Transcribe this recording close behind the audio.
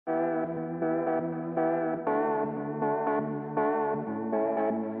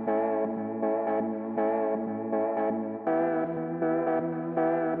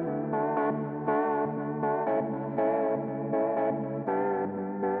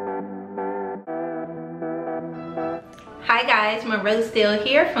Hi guys, MONROE STEELE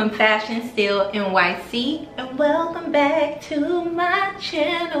here from Fashion Steele NYC, and welcome back to my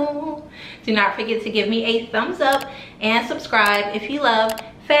channel. Do not forget to give me a thumbs up and subscribe if you love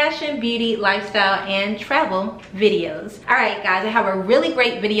fashion, beauty, lifestyle, and travel videos. All right guys, I have a really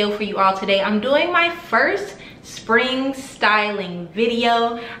great video for you all today. I'm doing my first spring styling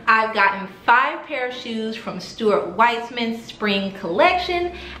video. I've gotten 5 pair of shoes from Stuart Weitzman's spring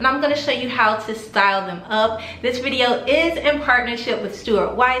collection, and I'm going to show you how to style them up. This video is in partnership with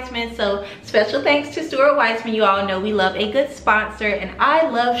Stuart Weitzman, so special thanks to Stuart Weitzman. You all know we love a good sponsor, and I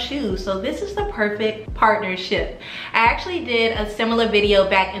love shoes, so this is the perfect partnership. I actually did a similar video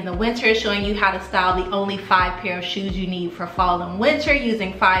back in the winter showing you how to style the only 5 pair of shoes you need for fall and winter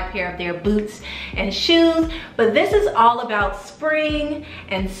using 5 pair of their boots and shoes. But this is all about spring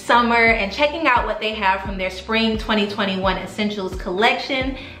and summer and checking out what they have from their spring 2021 essentials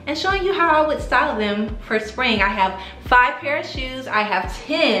collection and showing you how I would style them for spring. I have 5 pair of shoes. I have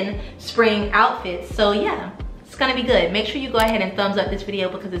 10 spring outfits. So yeah, it's gonna be good. Make sure you go ahead and thumbs up this video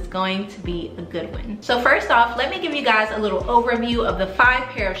because it's going to be a good one. So first off, let me give you guys a little overview of the 5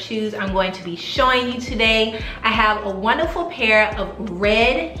 pair of shoes I'm going to be showing you today. I have a wonderful pair of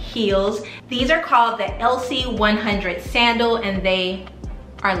red heels. These are called the LC 100 sandal, and they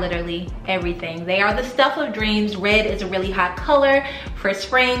are literally everything. They are the stuff of dreams. Red is a really hot color for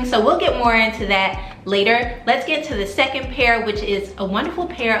spring, so we'll get more into that later. Let's get to the second pair, which is a wonderful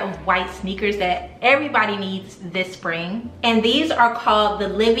pair of white sneakers that everybody needs this spring. And these are called the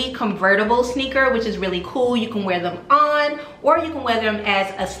Livy convertible sneaker, which is really cool. You can wear them on, or you can wear them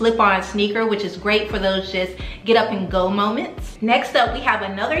as a slip-on sneaker, which is great for those just get up and go moments. Next up, we have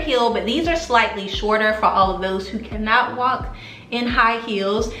another heel, but these are slightly shorter for all of those who cannot walk in high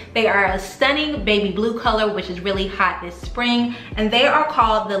heels. They are a stunning baby blue color, which is really hot this spring, and they are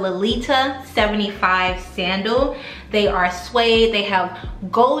called the Lolita 75 sandal. They are suede, they have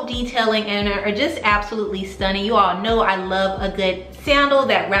gold detailing and are just absolutely stunning. You all know I love a good sandal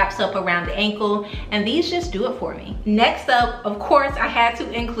that wraps up around the ankle, and these just do it for me. Next up, of course, I had to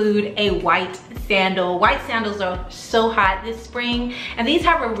include a white sandal. White sandals are so hot this spring, and these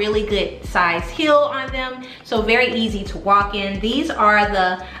have a really good size heel on them, so very easy to walk in. These are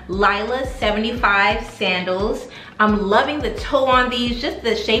the Lila 75 sandals. I'm loving the toe on these. Just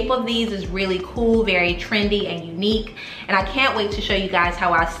the shape of these is really cool, very trendy and unique. And I can't wait to show you guys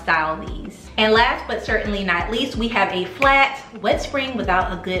how I style these. And last but certainly not least, we have a flat. What spring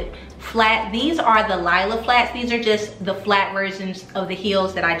without a good flat? These are the Lila flats. These are just the flat versions of the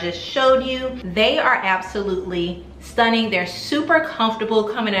heels that I just showed you. They are absolutely stunning. They're super comfortable,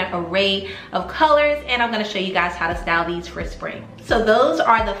 come in an array of colors, and I'm going to show you guys how to style these for spring. So those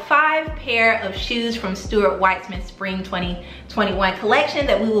are the 5 pair of shoes from Stuart Weitzman's spring 2021 collection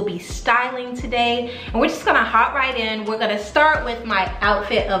that we will be styling today, and we're just going to hop right in. We're going to start with my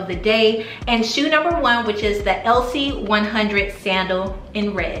outfit of the day and shoe number 1, which is the LC 100 sandal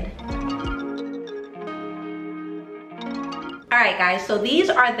in red. All right guys, so these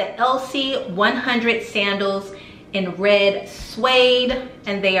are the LC 100 sandals in red suede,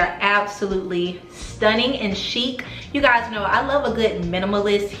 and they are absolutely stunning and chic. You guys know I love a good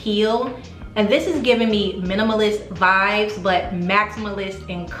minimalist heel, and this is giving me minimalist vibes but maximalist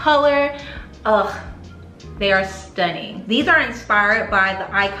in color. Ugh, they are stunning. These are inspired by the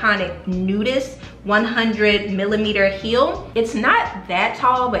iconic nudist 100mm heel. It's not that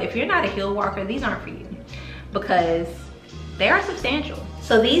tall, but if you're not a heel walker, these aren't for you because they are substantial.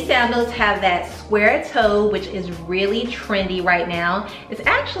 So these sandals have that square toe, which is really trendy right now. It's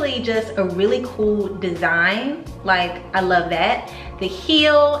actually just a really cool design. Like, I love that. The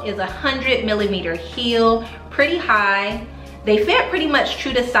heel is a 100mm heel, pretty high. They fit pretty much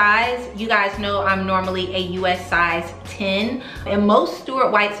true to size. You guys know I'm normally a US size 10. And most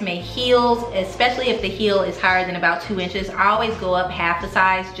Stuart Weitzman heels, especially if the heel is higher than about 2 inches, I always go up half the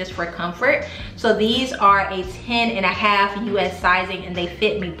size just for comfort. So these are a 10.5 US sizing, and they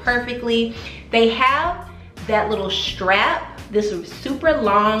fit me perfectly. They have that little strap, this super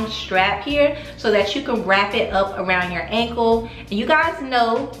long strap here, so that you can wrap it up around your ankle. And you guys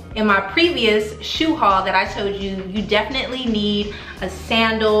know in my previous shoe haul that I told you, you definitely need a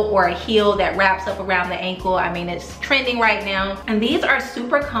sandal or a heel that wraps up around the ankle. I mean, it's trending right now. And these are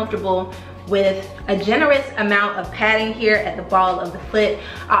super comfortable with a generous amount of padding here at the ball of the foot.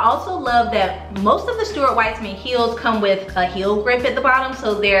 I also love that most of the Stuart Weitzman heels come with a heel grip at the bottom,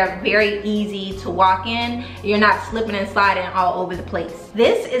 so they're very easy to walk in. You're not slipping and sliding all over the place.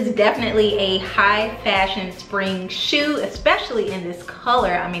 This is definitely a high fashion spring shoe, especially in this color.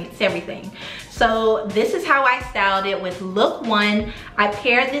 I mean, it's everything. So this is how I styled it with look 1. I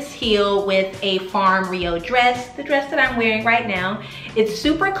paired this heel with a farm Rio dress, the dress that I'm wearing right now. It's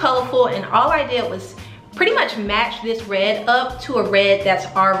super colorful, and all I did was pretty much match this red up to a red that's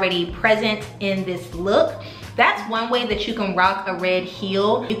already present in this look. That's one way that you can rock a red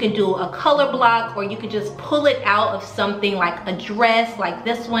heel. You can do a color block, or you can just pull it out of something like a dress like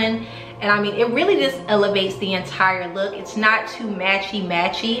this one. And I mean, it really just elevates the entire look. It's not too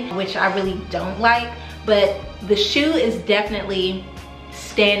matchy, which I really don't like, but the shoe is definitely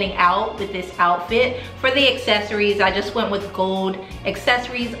standing out with this outfit. For the accessories, I just went with gold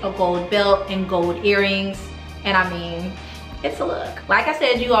accessories, a gold belt, and gold earrings. And I mean, it's a look. Like I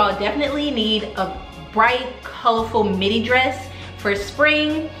said, you all definitely need a bright, colorful midi dress for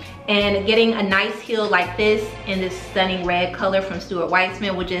spring, and getting a nice heel like this in this stunning red color from Stuart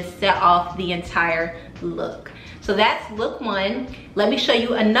Weitzman will just set off the entire look. So that's look 1. Let me show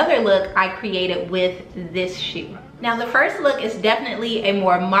you another look I created with this shoe. Now the first look is definitely a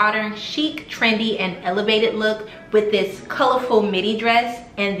more modern, chic, trendy, and elevated look with this colorful midi dress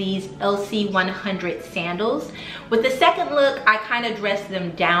and these LC100 sandals. With the second look, I kind of dressed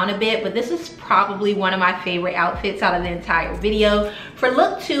them down a bit, but this is probably one of my favorite outfits out of the entire video. For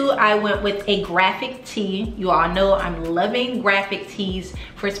look 2, I went with a graphic tee. You all know I'm loving graphic tees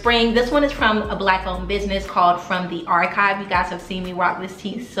for spring. This one is from a Black-owned business called From the Archive. You guys have seen me rock this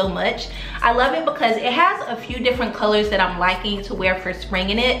tee so much. I love it because it has a few different colors that I'm liking to wear for spring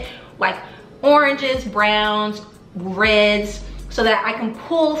in it, like oranges, browns, reds, so that I can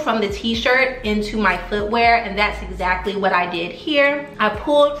pull from the t-shirt into my footwear, and that's exactly what I did here. I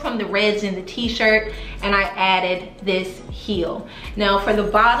pulled from the reds in the t-shirt and I added this heel. Now for the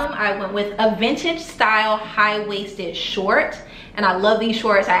bottom, I went with a vintage style high-waisted short, and I love these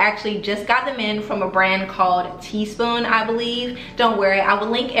shorts. I actually just got them in from a brand called Teaspoon, I believe. Don't worry, I will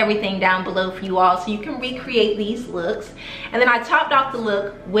link everything down below for you all so you can recreate these looks. And then I topped off the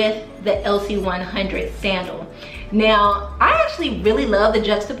look with the LC100 sandal. Now, I actually really love the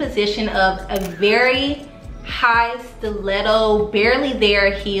juxtaposition of a very high stiletto, barely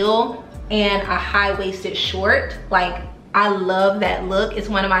there heel and a high-waisted short. Like, I love that look. It's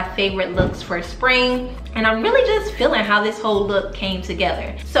one of my favorite looks for spring, and I'm really just feeling how this whole look came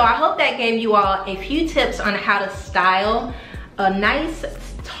together. So I hope that gave you all a few tips on how to style a nice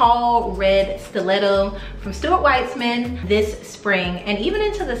tall red stiletto from Stuart Weitzman this spring and even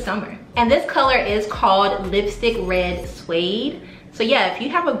into the summer. And this color is called Lipstick Red Suede. So yeah, if you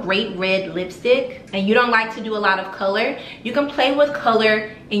have a great red lipstick and you don't like to do a lot of color, you can play with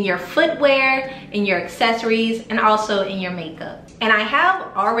color in your footwear, in your accessories, and also in your makeup. And I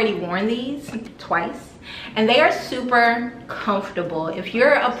have already worn these twice, and they are super comfortable. If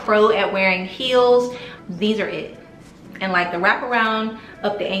you're a pro at wearing heels, these are it. And like the wraparound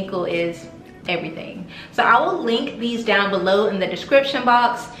up the ankle is everything. So I will link these down below in the description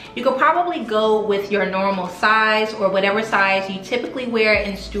box. You could probably go with your normal size or whatever size you typically wear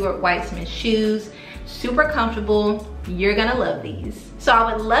in Stuart Weitzman shoes. Super comfortable. You're gonna love these. So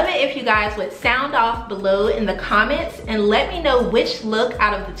I would love it if you guys would sound off below in the comments and let me know which look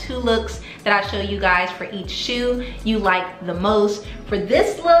out of the 2 looks that I show you guys for each shoe you like the most. For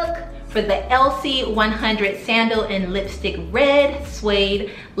this look, for the LC100 sandal in Lipstick Red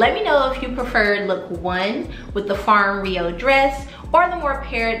Suede, let me know if you preferred look 1 with the Farm Rio dress, or the more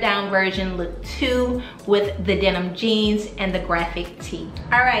pared down version, look 2, with the denim jeans and the graphic tee.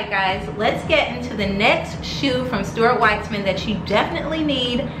 All right guys, let's get into the next shoe from Stuart Weitzman that you definitely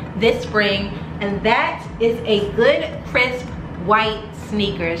need this spring, and that is a good crisp white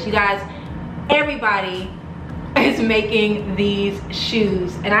sneakers. You guys, everybody is making these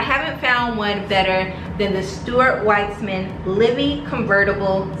shoes, and I haven't found one better than the Stuart Weitzman Livy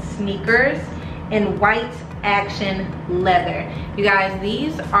convertible sneakers in white action leather. You guys,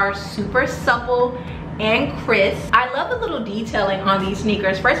 these are super supple and crisp. I love the little detailing on these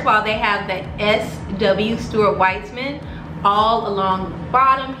sneakers. First of all, they have the SW Stuart Weitzman all along the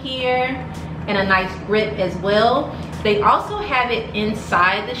bottom here, and a nice grip as well. They also have it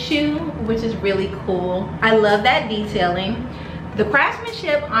inside the shoe, which is really cool. I love that detailing. The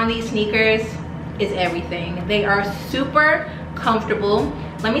craftsmanship on these sneakers is everything. They are super comfortable.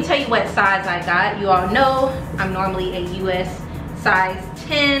 Let me tell you what size I got. You all know I'm normally a US size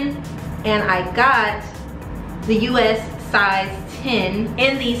 10, and I got the US size 10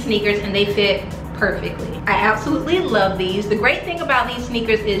 in these sneakers, and they fit perfectly. I absolutely love these. The great thing about these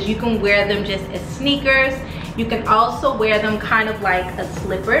sneakers is you can wear them just as sneakers. You can also wear them kind of like a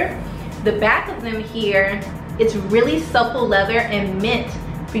slipper. The back of them here, it's really supple leather and meant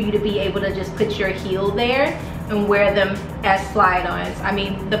for you to be able to just put your heel there. and wear them as slide-ons. I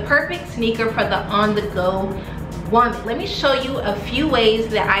mean, the perfect sneaker for the on-the-go woman. Let me show you a few ways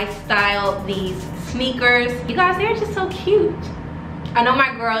that I style these sneakers. You guys, they're just so cute. I know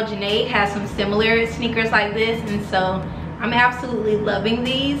my girl Janae has some similar sneakers like this, and so I'm absolutely loving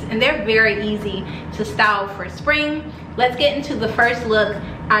these, and they're very easy to style for spring. Let's get into the first look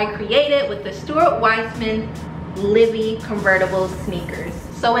I created with the Stuart Weitzman Livy convertible sneakers.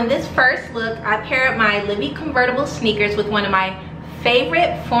 So in this first look, I paired my Livy convertible sneakers with one of my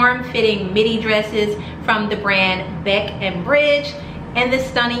favorite form-fitting midi dresses from the brand Beck and Bridge in this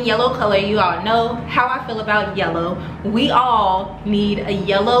stunning yellow color. You all know how I feel about yellow. We all need a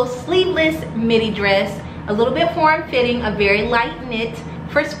yellow sleeveless midi dress, a little bit form-fitting, a very light knit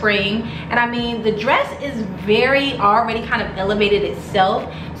for spring. And I mean, the dress is very already kind of elevated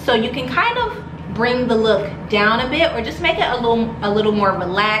itself, so you can kind of bring the look down a bit or just make it a little more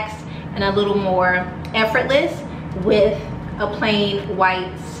relaxed and a little more effortless with a plain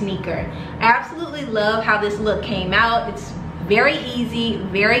white sneaker. I absolutely love how this look came out. It's very easy,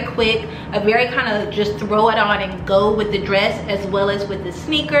 very quick, a very kind of just throw it on and go with the dress as well as with the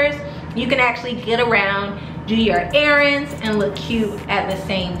sneakers. You can actually get around, do your errands, and look cute at the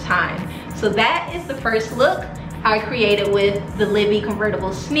same time. So that is the first look I created with the Livy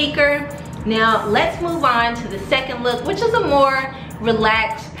convertible sneaker. Now let's move on to the second look, which is a more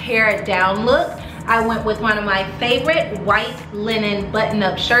relaxed pared down look. I went with one of my favorite white linen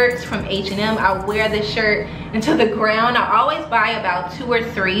button-up shirts from H&M. I wear this shirt into the ground. I always buy about 2 or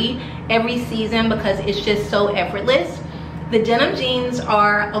 3 every season because it's just so effortless. The denim jeans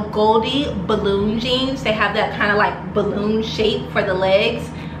are a Goldie balloon jeans. They have that kind of like balloon shape for the legs.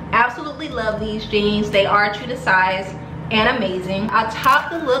 Absolutely love these jeans. They are true to size and amazing. I'll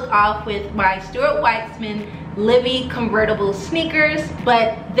top the look off with my Stuart Weitzman Livy convertible sneakers,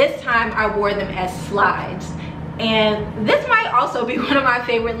 but this time I wore them as slides. And this might also be one of my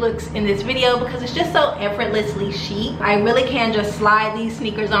favorite looks in this video because it's just so effortlessly chic. I really can just slide these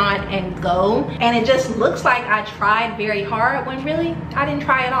sneakers on and go, and it just looks like I tried very hard when really I didn't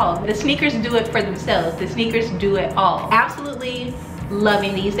try at all. The sneakers do it for themselves. The sneakers do it all. Absolutely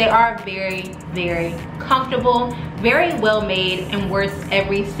loving these. They are very, very comfortable, very well made, and worth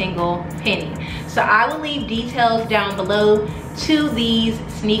every single penny. So I will leave details down below to these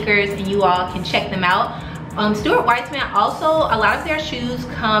sneakers and you all can check them out. Stuart Weitzman also, a lot of their shoes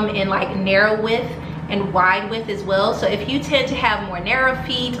come in like narrow width and wide width as well. So if you tend to have more narrow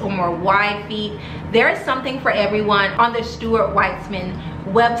feet or more wide feet, there is something for everyone on the Stuart Weitzman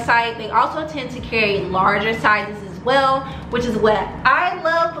website. They also tend to carry larger sizes as well, which is what I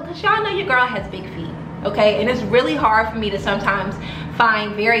love because y'all know your girl has big feet, okay? And it's really hard for me to sometimes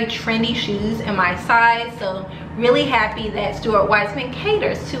find very trendy shoes in my size. So really happy that Stuart Weitzman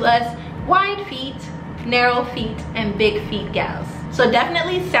caters to us wide feet, narrow feet, and big feet gals. So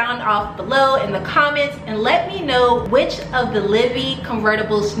definitely sound off below in the comments and let me know which of the Livy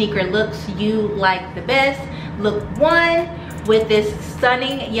convertible sneaker looks you like the best. Look 1 with this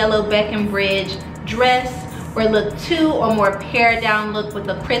stunning yellow Beck and Bridge dress, or look 2 or more pared down look with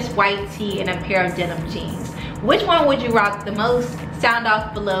a crisp white tee and a pair of denim jeans. Which one would you rock the most? Sound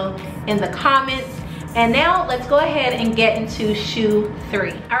off below in the comments. And now let's go ahead and get into shoe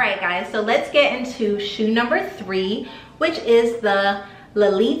 3. All right guys, so let's get into shoe number 3, which is the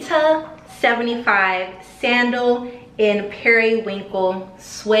Lolita 75 sandal in periwinkle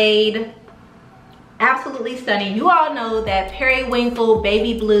suede. Absolutely stunning. You all know that periwinkle,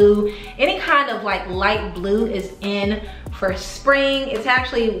 baby blue, any kind of like light blue is in for spring. It's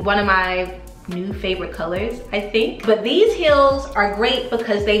actually one of my new favorite colors, I think. But these heels are great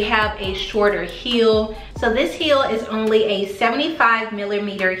because they have a shorter heel. So this heel is only a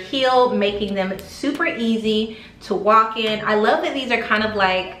 75mm heel, making them super easy to walk in. I love that these are kind of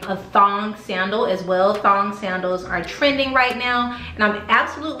like a thong sandal as well. Thong sandals are trending right now, and I'm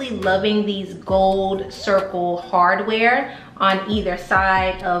absolutely loving these gold circle hardware on either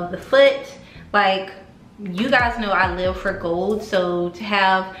side of the foot. Like, you guys know I live for gold, so to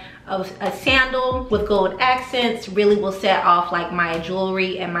have a sandal with gold accents really will set off like my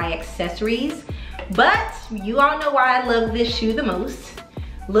jewelry and my accessories. But you all know why I love this shoe the most.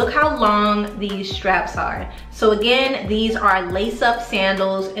 Look how long these straps are. So again, these are lace-up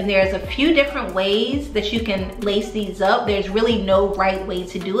sandals, and there's a few different ways that you can lace these up. There's really no right way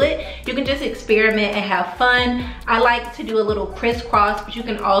to do it. You can just experiment and have fun. I like to do a little crisscross, but you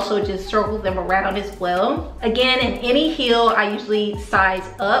can also just circle them around as well. Again, in any heel, I usually size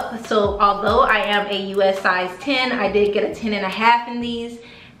up. So although I am a US size 10, I did get a 10.5 in these,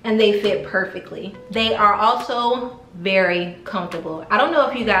 and they fit perfectly. They are also very comfortable. I don't know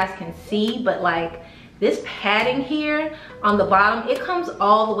if you guys can see, but like this padding here on the bottom, it comes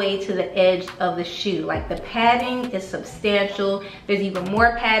all the way to the edge of the shoe. Like the padding is substantial. There's even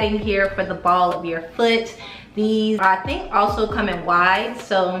more padding here for the ball of your foot. These, I think, also come in wide,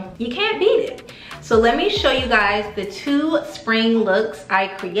 so you can't beat it. So let me show you guys the 2 spring looks I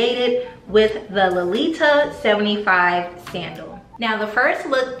created with the Lolita 75 sandal. Now the first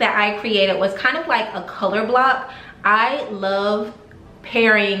look that I created was kind of like a color block. I love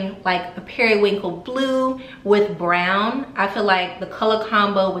pairing like a periwinkle blue with brown. I feel like the color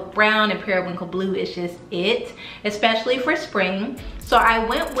combo with brown and periwinkle blue is just it, especially for spring. So I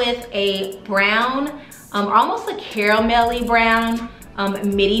went with a brown, almost a caramelly brown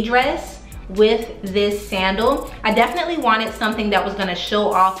midi dress with this sandal. I definitely wanted something that was gonna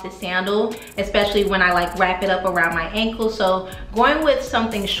show off the sandal, especially when I like wrap it up around my ankle. So going with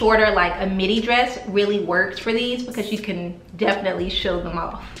something shorter like a midi dress really works for these because you can definitely show them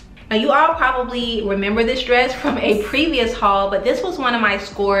off. Now you all probably remember this dress from a previous haul, but this was one of my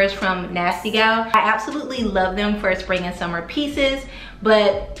scores from Nasty Gal. I absolutely love them for spring and summer pieces,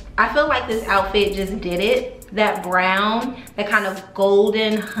 but I feel like this outfit just did it. That brown, that kind of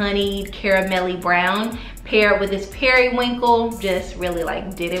golden honeyed caramelly brown paired with this periwinkle just really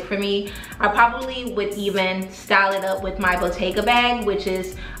like did it for me. I probably would even style it up with my Bottega bag, which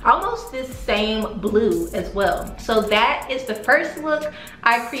is almost this same blue as well. So that is the first look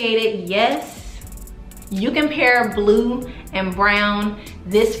I created. Yes, you can pair blue and brown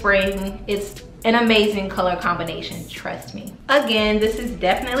this spring. It's an amazing color combination, trust me. Again, this is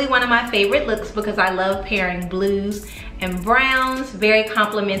definitely one of my favorite looks because I love pairing blues and browns, very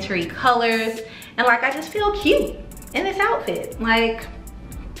complementary colors, and like I just feel cute in this outfit. Like,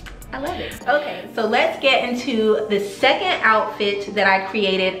 I love it. Okay, so let's get into the second outfit that I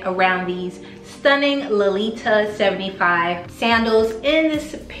created around these stunning Lolita 75 sandals in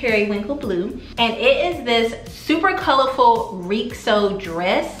this periwinkle blue, and it is this super colorful Rixo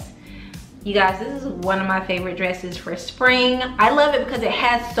dress. You guys, this is one of my favorite dresses for spring. I love it because it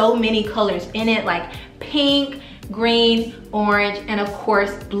has so many colors in it, like pink, green, orange, and of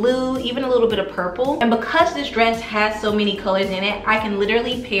course blue, even a little bit of purple. And because this dress has so many colors in it, I can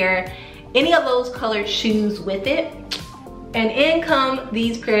literally pair any of those colored shoes with it. And in come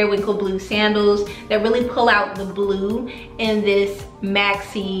these periwinkle blue sandals that really pull out the blue in this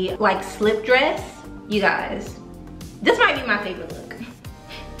maxi like slip dress. You guys, this might be my favorite look.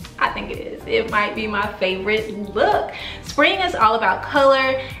 I think it is. It might be my favorite look. Spring is all about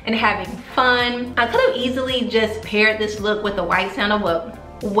color and having fun. I could have easily just paired this look with a white sandal, but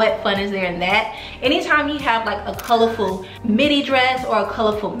what fun is there in that? Anytime you have like a colorful midi dress or a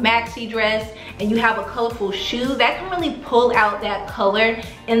colorful maxi dress and you have a colorful shoe, that can really pull out that color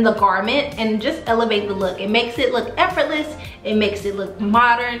in the garment and just elevate the look. It makes it look effortless. It makes it look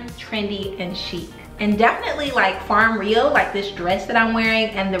modern, trendy, and chic. And definitely like Farm Rio, like this dress that I'm wearing,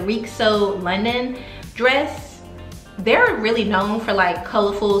 and the Rixo London dress, they're really known for like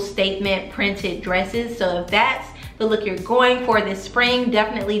colorful statement printed dresses. So if that's the look you're going for this spring,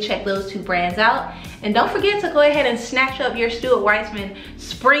 definitely check those 2 brands out. And don't forget to go ahead and snatch up your Stuart Weitzman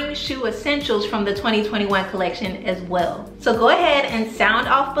spring shoe essentials from the 2021 collection as well. So go ahead and sound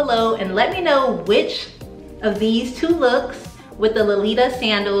off below and let me know which of these 2 looks with the Lolita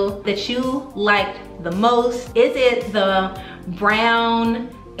sandal that you liked the most. Is it the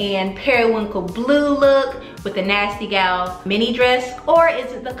brown and periwinkle blue look with the Nasty Gal mini dress, or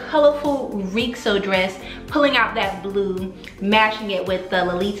is it the colorful Rixo dress pulling out that blue, matching it with the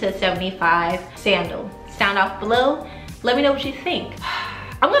Lolita 75 sandal? Sound off below. Let me know what you think.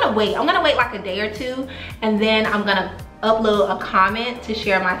 I'm gonna wait like a day or 2, and then I'm gonna upload a comment to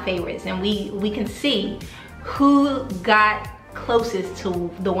share my favorites, and we can see who got closest to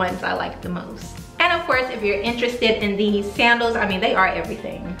the ones I like the most. And of course, if you're interested in these sandals, I mean, they are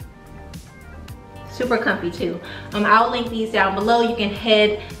everything. Super comfy too. I'll link these down below. You can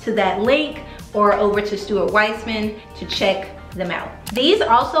head to that link or over to Stuart Weitzman to check them out. These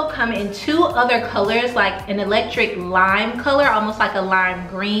also come in 2 other colors, like an electric lime color, almost like a lime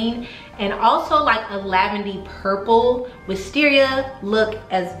green, and also like a lavender purple wisteria look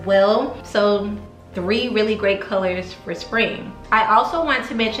as well. So 3 really great colors for spring. I also want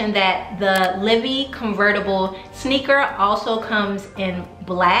to mention that the Livy convertible sneaker also comes in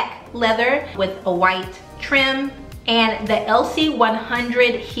black leather with a white trim, and the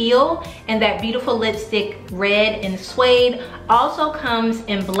LC100 heel and that beautiful lipstick red and suede also comes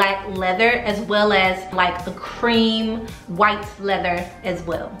in black leather, as well as like a cream white leather as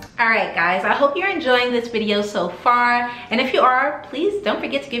well. All right guys, I hope you're enjoying this video so far, and if you are, please don't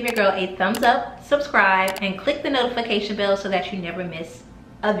forget to give your girl a thumbs up, subscribe, and click the notification bell so that you never miss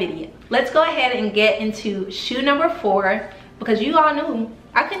a video. Let's go ahead and get into shoe number 4, because you all knew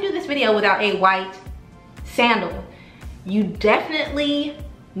I couldn't do this video without a white sandal. You definitely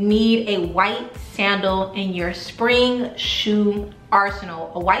need a white sandal in your spring shoe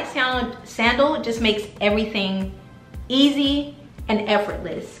arsenal. A white sandal just makes everything easy and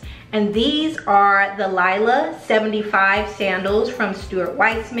effortless. And these are the Lila 75 sandals from Stuart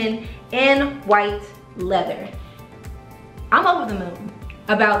Weitzman in white leather. I'm over the moon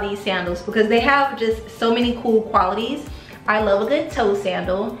about these sandals because they have just so many cool qualities. I love a good toe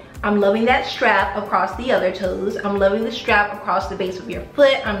sandal. I'm loving that strap across the other toes. I'm loving the strap across the base of your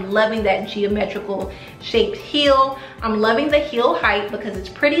foot. I'm loving that geometrical shaped heel. I'm loving the heel height because it's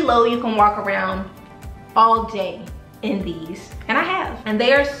pretty low. You can walk around all day in these, and I have. And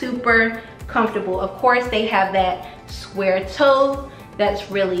they are super comfortable. Of course, they have that square toe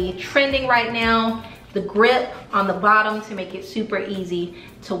that's really trending right now. The grip on the bottom to make it super easy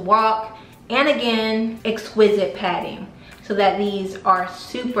to walk. And again, exquisite padding, so that these are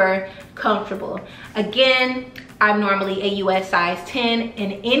super comfortable. Again, I'm normally a US size 10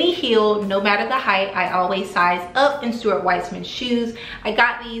 in any heel, no matter the height. I always size up in Stuart Weitzman shoes. I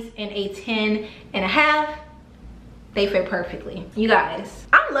got these in a 10.5. They fit perfectly. You guys,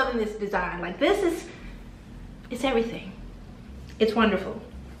 I'm loving this design. Like, it's everything. It's wonderful.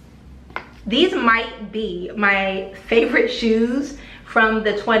 These might be my favorite shoes from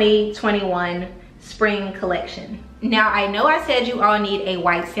the 2021 spring collection. Now, I know I said you all need a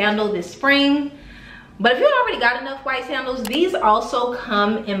white sandal this spring, but if you already got enough white sandals, these also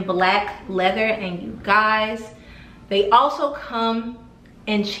come in black leather, and you guys, they also come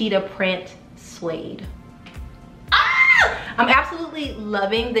in cheetah print suede. I'm absolutely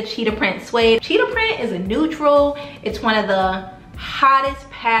loving the cheetah print suede. Cheetah print is a neutral. It's one of the hottest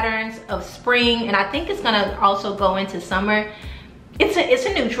patterns of spring, and I think it's gonna also go into summer. It's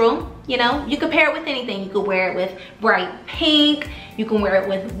a neutral, you know. You can pair it with anything. You could wear it with bright pink. You can wear it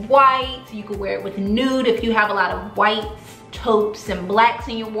with white. You could wear it with nude if you have a lot of whites, taupes, and blacks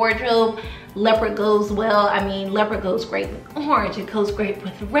in your wardrobe. Leopard goes well. I mean, leopard goes great with orange. It goes great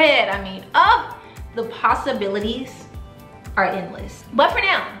with red. I mean, the possibilities are endless. But for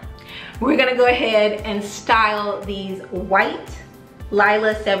now, we're gonna go ahead and style these white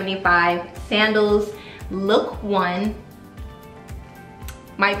Lila 75 sandals. Look 1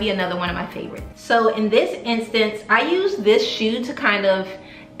 might be another one of my favorites. So in this instance, I use this shoe to kind of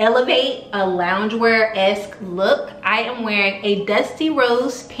elevate a loungewear-esque look. I am wearing a dusty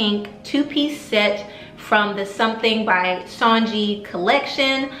rose pink 2-piece set from the Something by Sonji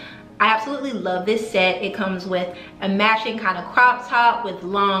collection. I absolutely love this set. It comes with a matching kind of crop top with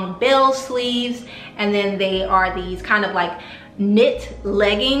long bell sleeves, and then they are these kind of like knit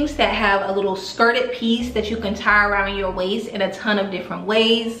leggings that have a little skirted piece that you can tie around your waist in a ton of different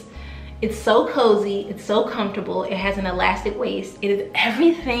ways. It's so cozy, it's so comfortable. It has an elastic waist. It is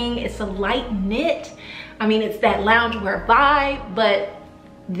everything. It's a light knit. I mean, it's that loungewear vibe, but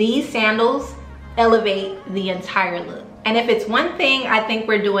these sandals elevate the entire look. And if it's one thing I think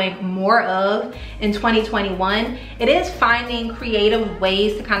we're doing more of in 2021, it is finding creative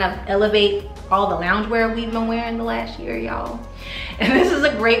ways to kind of elevate all the loungewear we've been wearing the last year, y'all. And this is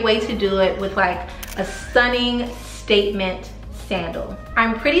a great way to do it with like a stunning statement sandal.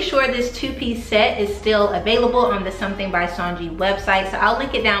 I'm pretty sure this 2-piece set is still available on the Something by Sonji website, so I'll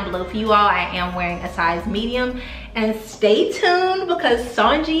link it down below for you all. I am wearing a size medium. And stay tuned because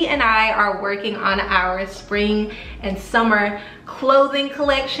Sonji and I are working on our spring and summer clothing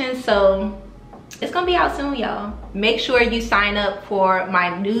collection, so it's gonna be out soon, y'all. Make sure you sign up for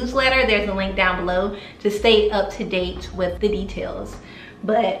my newsletter. There's a link down below to stay up to date with the details.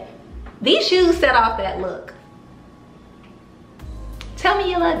 But these shoes set off that look. Tell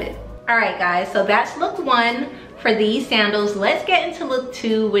me you love it. All right, guys, so that's look 1 for these sandals. Let's get into look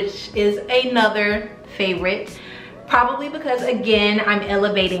 2, which is another favorite. Probably because, again, I'm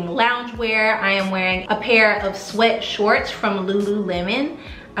elevating loungewear. I am wearing a pair of sweat shorts from Lululemon.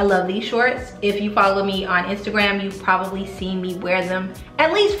 I love these shorts. If you follow me on Instagram, you've probably seen me wear them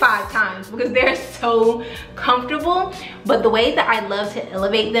at least 5 times because they're so comfortable. But the way that I love to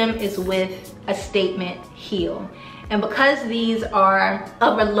elevate them is with a statement heel. And because these are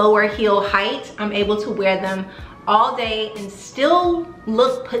of a lower heel height, I'm able to wear them all day and still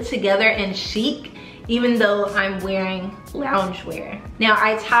look put together and chic, even though I'm wearing loungewear. Now,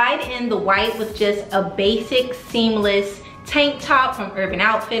 I tied in the white with just a basic seamless tank top from Urban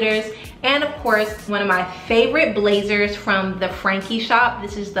Outfitters, and of course, one of my favorite blazers from the Frankie shop.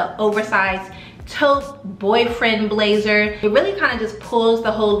 This is the oversized taupe boyfriend blazer. It really kind of just pulls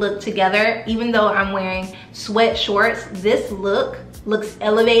the whole look together. Even though I'm wearing sweat shorts, this look looks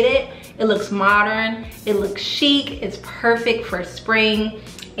elevated, it looks modern, it looks chic, it's perfect for spring.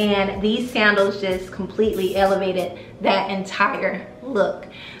 And these sandals just completely elevated that entire look.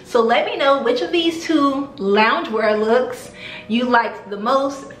 So let me know which of these two loungewear looks you liked the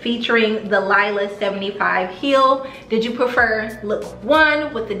most, featuring the Lila 75 heel. Did you prefer look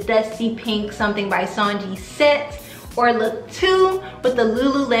 1 with the dusty pink Something by Sonji set, or look 2 with the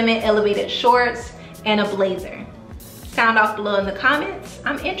Lululemon elevated shorts and a blazer? Sound off below in the comments.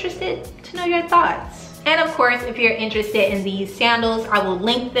 I'm interested to know your thoughts. And of course, if you're interested in these sandals, I will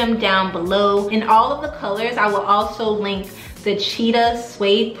link them down below in all of the colors. I will also link the cheetah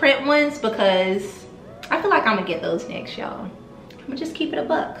suede print ones because I feel like I'm gonna get those next, y'all. I'm gonna just keep it a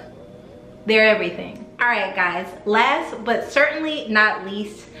buck. They're everything. All right, guys, last but certainly not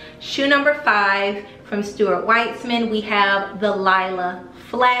least, shoe number 5 from Stuart Weitzman, we have the Lila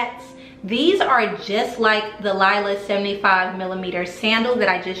flats. These are just like the Lila 75mm sandal that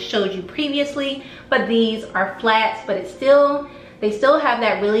I just showed you previously, but these are flats, but they still have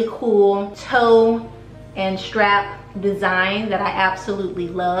that really cool toe and strap design that I absolutely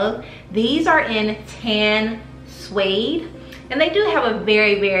love. These are in tan suede, and they do have a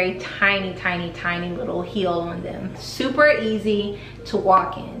very tiny little heel on them. Super easy to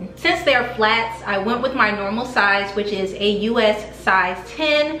walk in. Since they're flats, I went with my normal size, which is a US size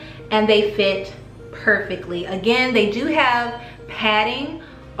 10, and they fit perfectly. Again, they do have padding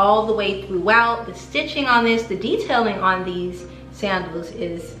all the way throughout. The stitching on this, the detailing on these sandals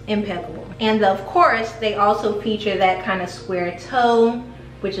is impeccable. And of course, they also feature that kind of square toe,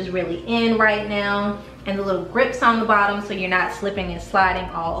 which is really in right now, and the little grips on the bottom so you're not slipping and sliding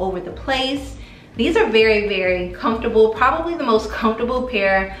all over the place. These are very comfortable, probably the most comfortable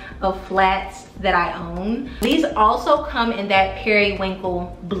pair of flats that I own. These also come in that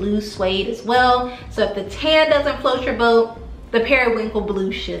periwinkle blue suede as well. So if the tan doesn't float your boat, the periwinkle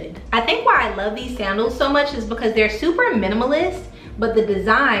blue should. I think why I love these sandals so much is because they're super minimalist, but the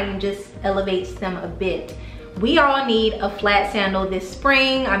design just elevates them a bit. We all need a flat sandal this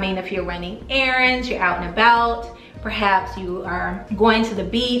spring. I mean, if you're running errands, you're out and about, perhaps you are going to the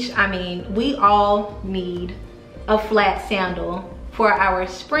beach. I mean, we all need a flat sandal for our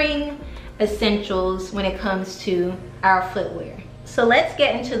spring essentials when it comes to our footwear. So let's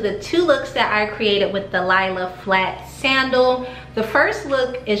get into the 2 looks that I created with the Lila flat sandal. The first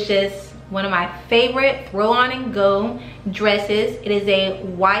look is just one of my favorite throw on and go dresses. It is a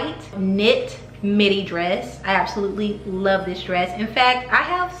white knit midi dress. I absolutely love this dress. In fact, I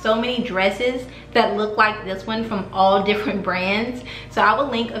have so many dresses that look like this one from all different brands. So I will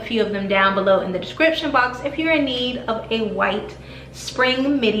link a few of them down below in the description box if you're in need of a white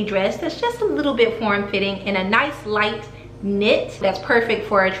spring midi dress that's just a little bit form-fitting in a nice light knit that's perfect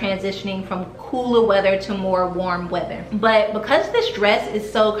for transitioning from cooler weather to more warm weather. But because this dress is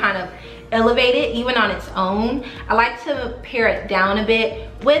so kind of elevated even on its own, I like to pare it down a bit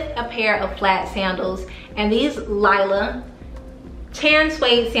with a pair of flat sandals, and these Lila tan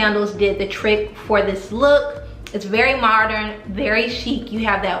suede sandals did the trick for this look. It's very modern, very chic. You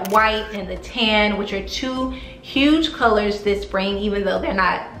have that white and the tan, which are 2 huge colors this spring, even though they're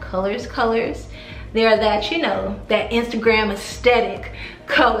not colors. They're that, you know, that Instagram aesthetic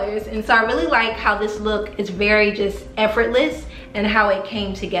colors. And so I really like how this look is very just effortless and how it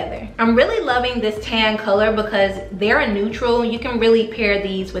came together. I'm really loving this tan color because they're a neutral. You can really pair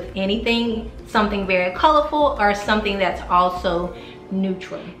these with anything, something very colorful or something that's also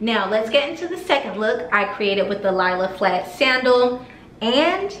neutral. Now let's get into the second look I created with the Lila flat sandal,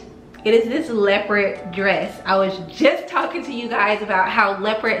 and it is this leopard dress. I was just talking to you guys about how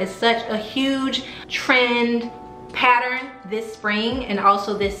leopard is such a huge trend pattern this spring and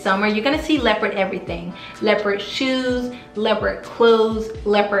also this summer. You're gonna see leopard everything. Leopard shoes, leopard clothes,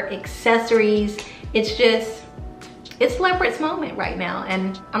 leopard accessories. It's leopard's moment right now,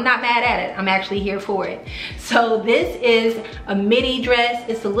 and I'm not mad at it. I'm actually here for it. So this is a midi dress.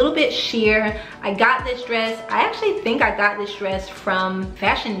 It's a little bit sheer. I got this dress, I actually think I got this dress from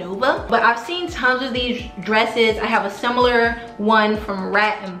Fashion Nova, but I've seen tons of these dresses. I have a similar one from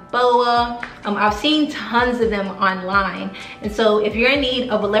Rat and Boa. I've seen tons of them online. And so if you're in need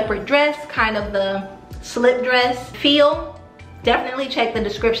of a leopard dress, kind of the slip dress feel, definitely check the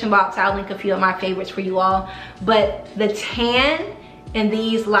description box. I'll link a few of my favorites for you all. But the tan in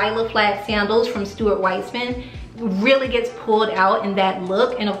these Lila flat sandals from Stuart Weitzman really gets pulled out in that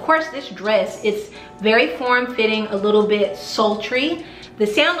look. And of course this dress, it's very form-fitting, a little bit sultry. The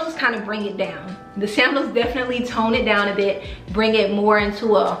sandals kind of bring it down. The sandals definitely tone it down a bit, bring it more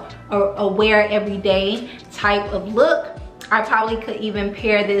into a wear everyday type of look. I probably could even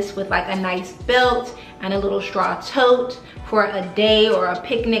pair this with like a nice belt and a little straw tote for a day or a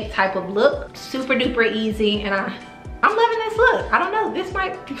picnic type of look. Super duper easy, and I'm loving this look. I don't know, this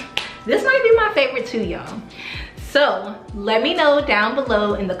might be my favorite too, y'all. So let me know down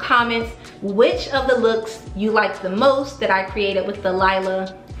below in the comments which of the looks you like the most that I created with the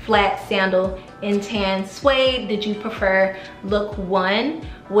Lila flat sandal in tan suede. Did you prefer look 1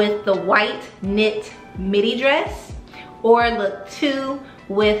 with the white knit midi dress, or look 2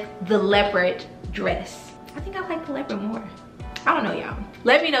 with the leopard dress? I think I like the leopard more. I don't know, y'all.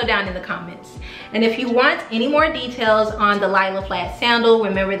 Let me know down in the comments. And if you want any more details on the Lila flat sandal,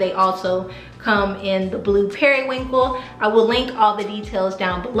 remember they also come in the blue periwinkle. I will link all the details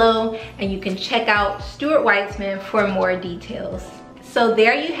down below, and you can check out Stuart Weitzman for more details. So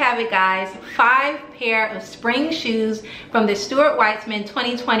there you have it, guys. 5 pair of spring shoes from the Stuart Weitzman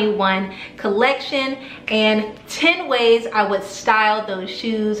 2021 collection, and 10 ways I would style those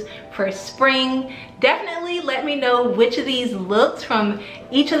shoes for spring. Definitely let me know which of these looks from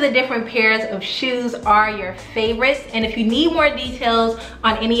each of the different pairs of shoes are your favorites. And if you need more details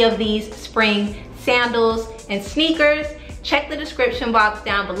on any of these spring sandals and sneakers, check the description box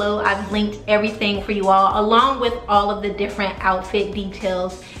down below. I've linked everything for you all, along with all of the different outfit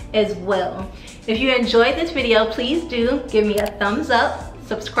details as well. If you enjoyed this video, please do give me a thumbs up,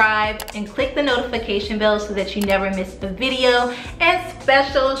 subscribe, and click the notification bell so that you never miss a video. And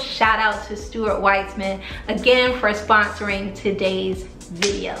special shout out to Stuart Weitzman again for sponsoring today's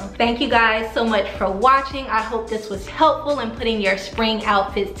video. Thank you guys so much for watching. I hope this was helpful in putting your spring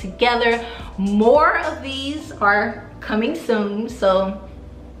outfits together. More of these are coming soon, so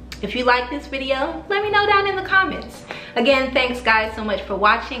if you like this video, let me know down in the comments. Again, thanks guys so much for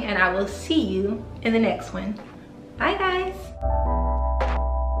watching, and I will see you in the next one. Bye guys.